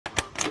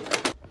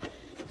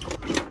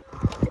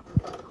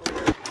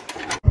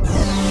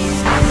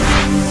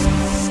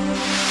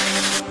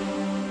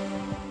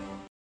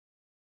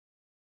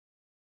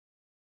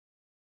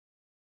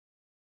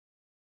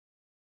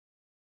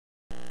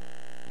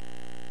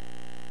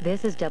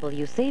This is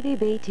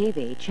WCVB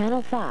TV,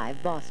 Channel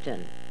 5,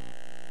 Boston.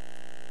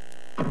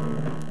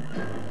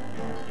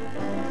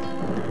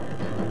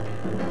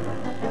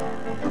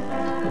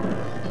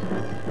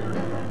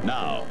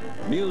 Now,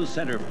 News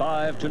Center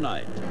 5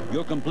 tonight.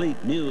 Your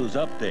complete news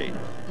update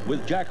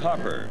with Jack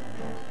Harper,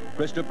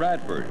 Krista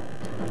Bradford,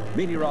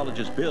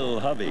 meteorologist Bill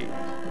Hovey,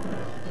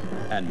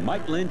 and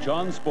Mike Lynch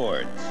on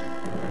sports.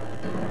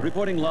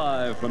 Reporting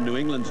live from New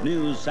England's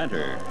News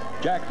Center,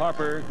 Jack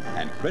Harper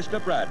and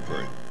Krista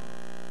Bradford.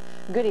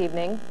 Good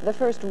evening. The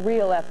first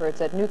real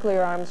efforts at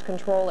nuclear arms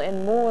control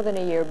in more than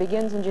a year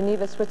begins in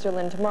Geneva,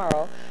 Switzerland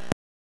tomorrow.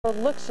 The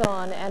world looks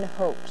on and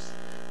hopes.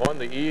 On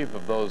the eve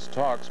of those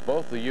talks,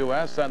 both the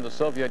U.S. and the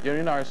Soviet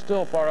Union are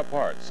still far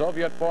apart.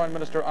 Soviet Foreign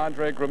Minister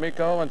Andrei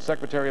Gromyko and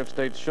Secretary of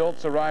State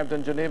Schultz arrived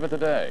in Geneva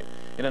today.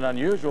 In an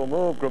unusual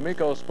move,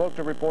 Gromyko spoke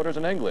to reporters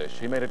in English.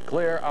 He made it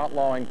clear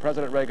outlawing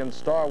President Reagan's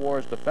Star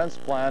Wars defense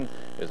plan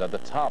is at the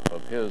top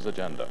of his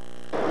agenda.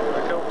 I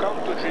have come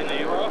to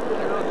Geneva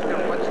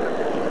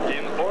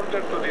in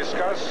order to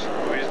discuss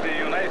with the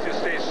United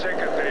States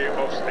Secretary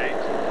of State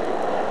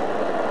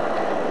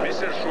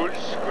Mr.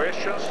 Schultz's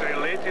questions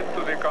related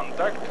to the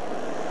conduct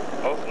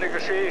of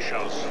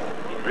negotiations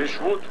which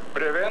would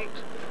prevent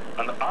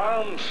an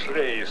arms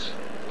race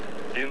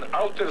in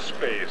outer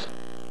space.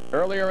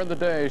 Earlier in the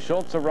day,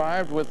 Schultz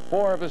arrived with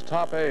 4 of his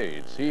top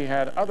aides. He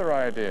had other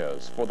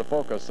ideas for the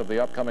focus of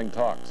the upcoming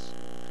talks.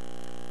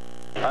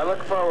 I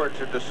look forward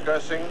to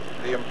discussing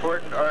the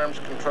important arms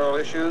control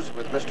issues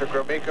with Mr.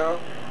 Gromyko,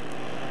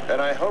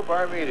 and I hope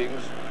our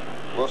meetings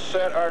will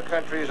set our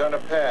countries on a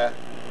path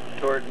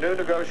toward new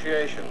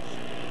negotiations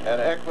and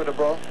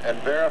equitable and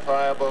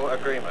verifiable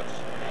agreements.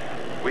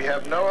 We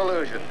have no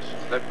illusions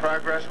that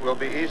progress will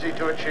be easy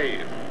to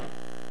achieve.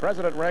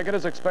 President Reagan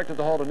is expected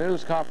to hold a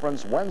news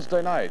conference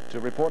Wednesday night to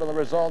report on the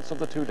results of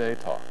the 2-day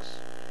talks.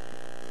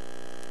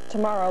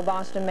 Tomorrow,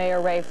 Boston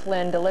Mayor Ray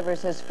Flynn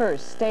delivers his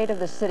first State of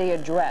the City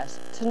address.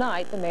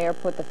 Tonight, the mayor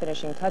put the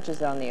finishing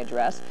touches on the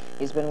address.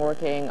 He's been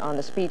working on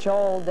the speech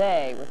all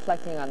day,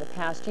 reflecting on the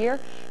past year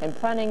and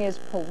planning his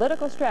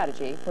political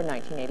strategy for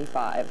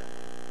 1985.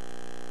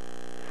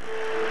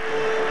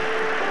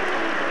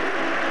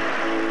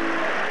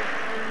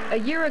 A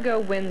year ago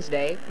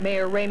Wednesday,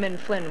 Mayor Raymond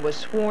Flynn was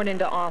sworn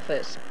into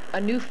office.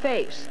 A new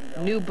face,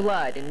 new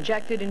blood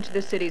injected into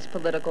the city's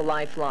political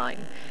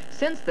lifeline.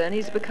 Since then,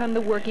 he's become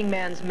the working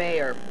man's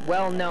mayor,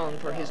 well known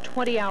for his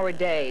 20-hour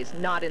days,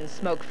 not in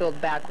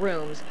smoke-filled back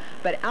rooms,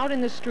 but out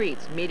in the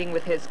streets meeting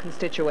with his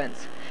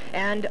constituents.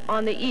 And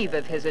on the eve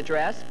of his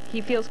address,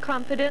 he feels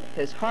confident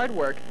his hard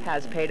work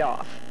has paid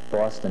off.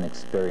 Boston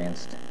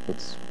experienced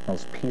its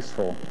most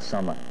peaceful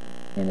summer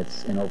in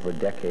over a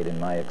decade, in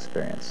my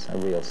experience, a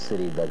real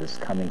city that is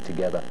coming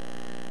together.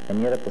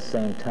 And yet at the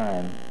same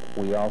time,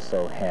 we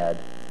also had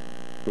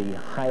the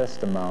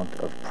highest amount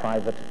of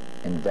private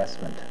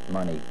investment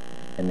money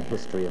in the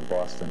history of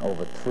Boston,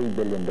 over $3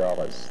 billion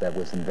that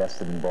was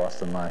invested in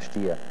Boston last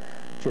year.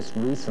 Just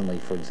recently,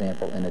 for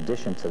example, in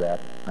addition to that,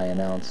 I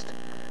announced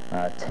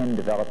 10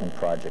 development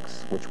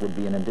projects, which would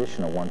be an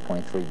additional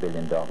 $1.3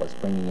 billion,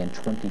 bringing in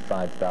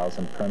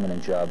 25,000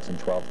 permanent jobs and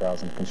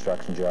 12,000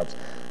 construction jobs.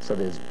 So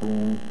there's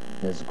boom,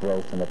 there's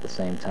growth, and at the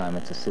same time,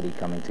 it's a city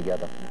coming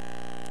together.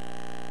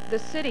 The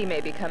city may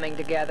be coming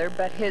together,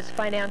 but his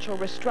financial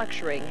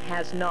restructuring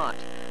has not.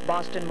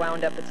 Boston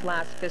wound up its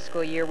last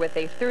fiscal year with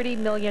a $30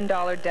 million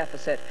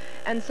deficit,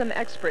 and some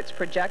experts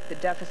project the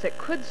deficit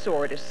could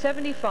soar to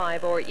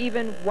 $75 or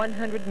even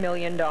 $100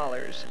 million.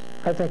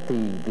 I think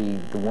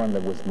the one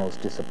that was most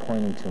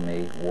disappointing to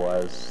me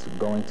was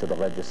going to the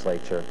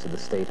legislature, to the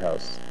State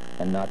House,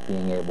 and not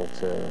being able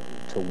to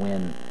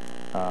win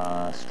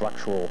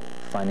structural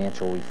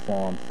financial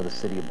reform for the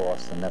city of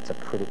Boston. That's a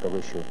critical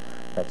issue.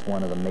 That's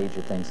one of the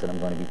major things that I'm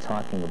going to be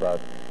talking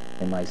about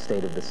in my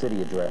State of the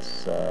City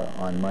address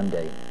on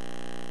Monday.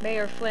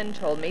 Mayor Flynn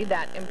told me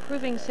that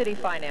improving city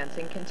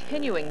financing,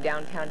 continuing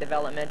downtown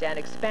development, and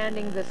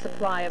expanding the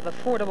supply of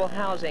affordable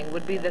housing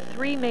would be the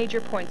 3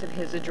 major points of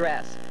his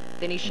address.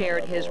 Then he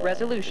shared his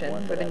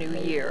resolution for the new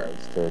year.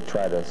 To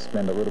try to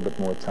spend a little bit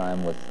more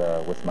time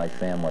with my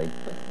family.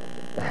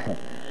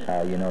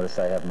 You notice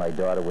I have my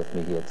daughter with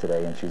me here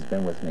today, and she's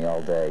been with me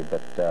all day,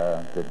 but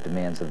the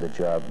demands of the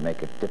job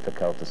make it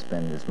difficult to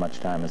spend as much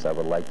time as I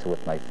would like to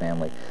with my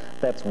family.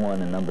 That's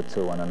one, and number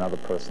 2, on another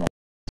personal,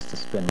 is to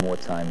spend more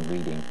time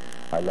reading.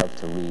 I love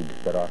to read,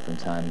 but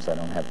oftentimes I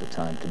don't have the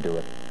time to do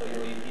it.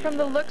 From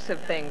the looks of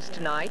things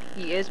tonight,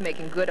 he is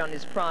making good on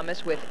his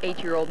promise with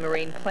 8-year-old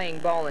Marine playing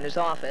ball in his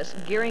office,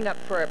 gearing up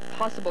for a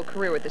possible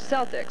career with the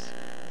Celtics.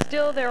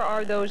 Still, there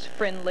are those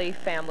friendly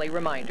family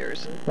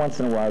reminders.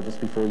 Once in a while,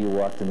 just before you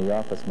walked in the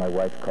office, my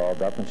wife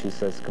called up and she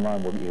says, "Come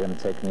on, you're going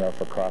to take me out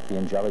for coffee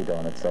and jelly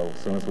donuts." So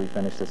as soon as we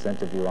finish this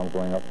interview, I'm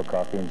going out for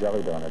coffee and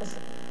jelly donuts.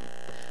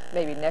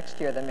 Maybe next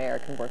year the mayor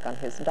can work on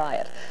his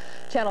diet.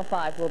 Channel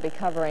 5 will be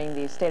covering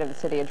the State of the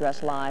City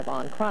address live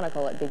on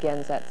Chronicle. It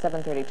begins at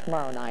 7:30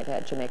 tomorrow night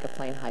at Jamaica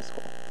Plain High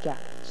School. Jack.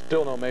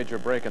 Still no major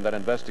break in that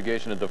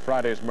investigation into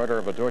Friday's murder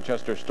of a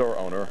Dorchester store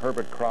owner.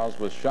 Herbert Krause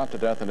was shot to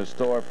death in his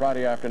store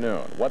Friday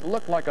afternoon. What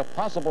looked like a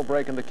possible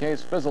break in the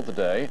case fizzled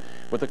today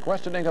with the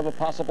questioning of a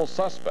possible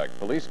suspect.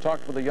 Police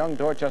talked with a young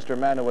Dorchester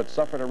man who had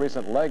suffered a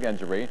recent leg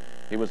injury.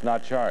 He was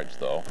not charged,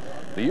 though.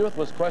 The youth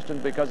was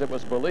questioned because it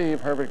was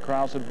believed Herbert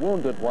Krause had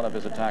wounded one of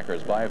his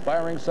attackers by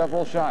firing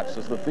several shots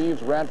as the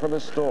thieves ran from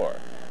his store.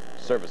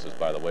 Services,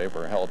 by the way,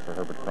 were held for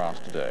Herbert Krause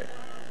today.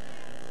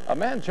 A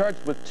man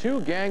charged with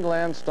 2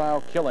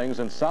 gangland-style killings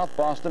in South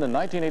Boston in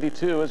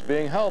 1982 is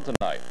being held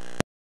tonight.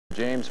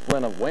 James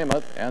Flynn of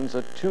Weymouth ends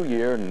a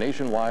 2-year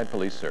nationwide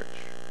police search.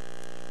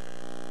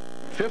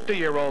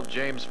 50-year-old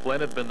James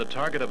Flynn had been the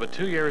target of a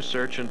 2-year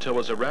search until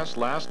his arrest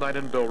last night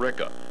in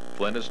Billerica.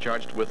 Flynn is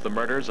charged with the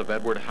murders of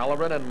Edward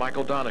Halloran and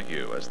Michael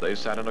Donahue as they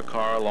sat in a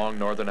car along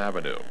Northern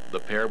Avenue. The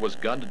pair was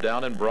gunned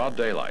down in broad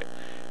daylight.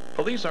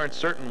 Police aren't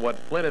certain what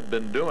Flynn had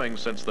been doing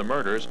since the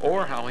murders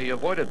or how he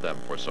avoided them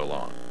for so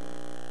long.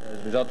 As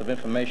a result of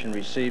information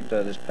received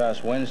this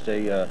past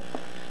Wednesday,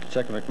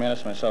 Secretary McManus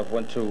and myself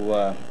went to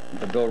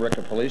the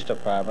Billerica Police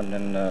Department,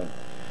 and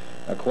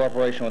a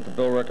cooperation with the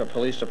Billerica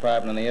Police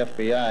Department and the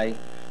FBI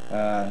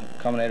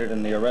culminated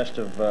in the arrest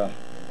of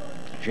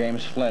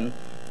James Flynn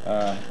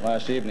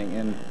last evening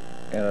in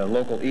a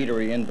local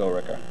eatery in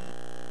Billerica.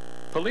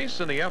 Police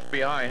and the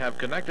FBI have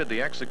connected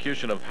the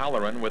execution of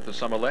Halloran with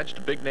some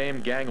alleged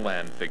big-name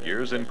gangland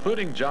figures,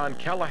 including John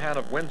Callahan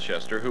of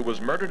Winchester, who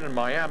was murdered in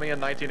Miami in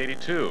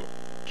 1982.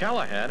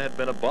 Callahan had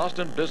been a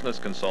Boston business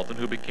consultant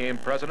who became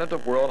president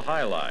of World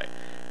Highlight.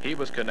 He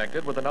was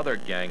connected with another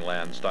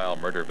gangland-style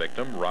murder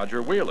victim,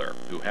 Roger Wheeler,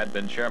 who had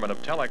been chairman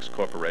of Telex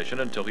Corporation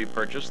until he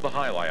purchased the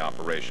Highlight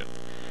operation.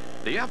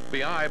 The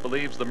FBI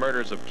believes the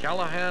murders of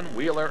Callahan,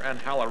 Wheeler, and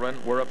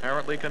Halloran were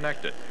apparently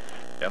connected.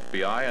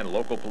 FBI and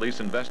local police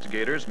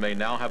investigators may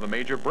now have a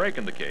major break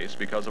in the case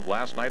because of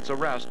last night's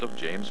arrest of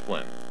James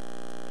Flynn.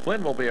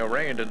 Flynn will be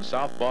arraigned in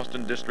South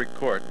Boston District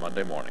Court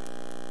Monday morning.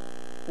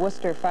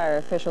 Worcester fire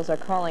officials are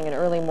calling an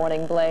early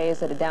morning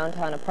blaze at a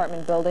downtown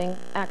apartment building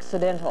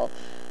accidental.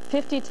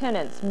 50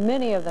 tenants,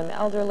 many of them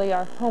elderly,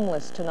 are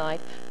homeless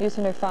tonight. News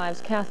Center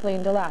 5's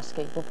Kathleen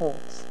deLaski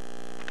reports.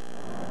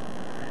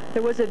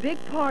 There was a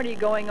big party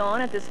going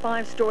on at this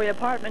 5-story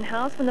apartment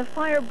house when the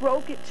fire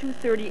broke at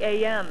 2:30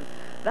 a.m.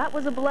 That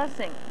was a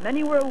blessing.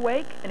 Many were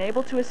awake and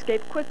able to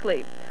escape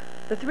quickly.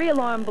 The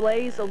 3-alarm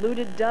blaze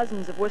eluded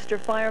dozens of Worcester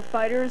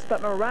firefighters,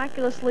 but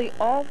miraculously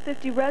all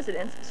 50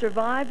 residents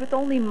survived with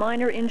only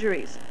minor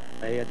injuries.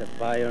 I had the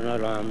fire and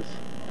alarms,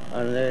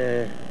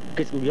 and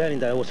kids were yelling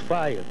that it was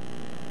fire.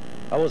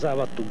 I was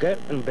about to get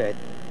in bed.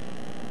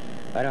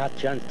 I didn't have a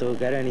chance to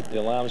get anything. The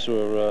alarms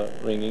were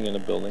ringing in the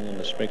building, and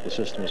the sprinkler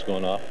system was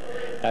going off.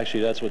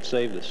 Actually, that's what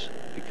saved us,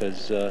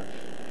 because if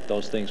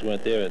those things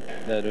weren't there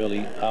at that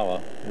early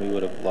hour, we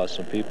would have lost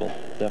some people,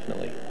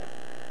 definitely.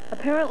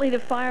 Apparently the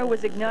fire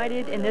was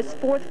ignited in this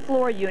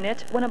 4th-floor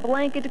unit when a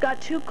blanket got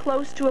too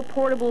close to a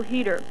portable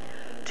heater.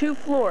 2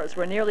 floors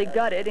were nearly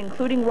gutted,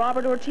 including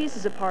Robert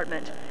Ortiz's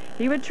apartment.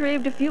 He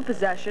retrieved a few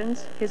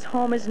possessions. His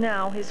home is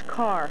now his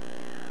car.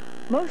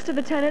 Most of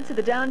the tenants at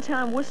the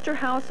downtown Worcester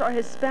house are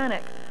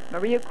Hispanic.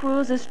 Maria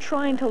Cruz is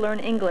trying to learn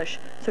English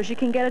so she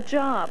can get a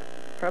job.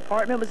 Her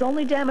apartment was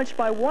only damaged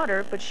by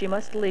water, but she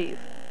must leave.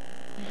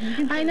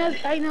 I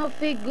not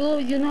feel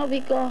good, you know,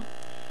 because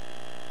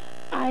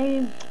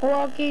I'm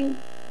working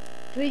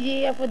 3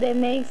 years for them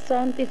make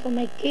something for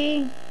my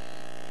kid.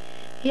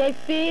 I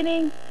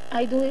feeling,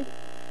 I do it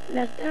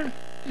like that.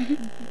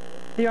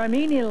 The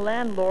Armenian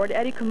landlord,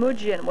 Eddie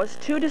Kamujian, was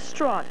too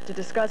distraught to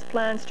discuss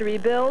plans to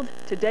rebuild.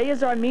 Today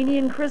is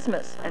Armenian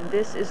Christmas, and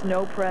this is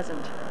no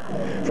present.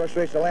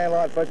 Frustrates the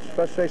landlord,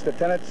 frustrates the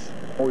tenants.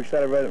 We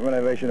started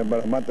renovation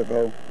about a month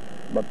ago,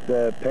 but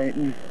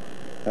painting.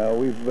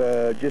 We've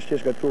just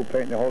got through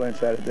painting the whole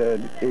inside of the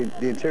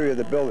interior of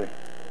the building.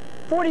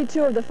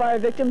 42 of the fire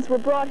victims were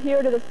brought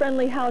here to the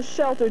Friendly House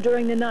shelter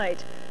during the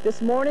night.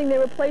 This morning, they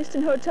were placed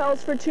in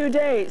hotels for 2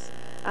 days.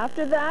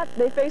 After that,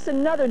 they face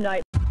another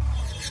night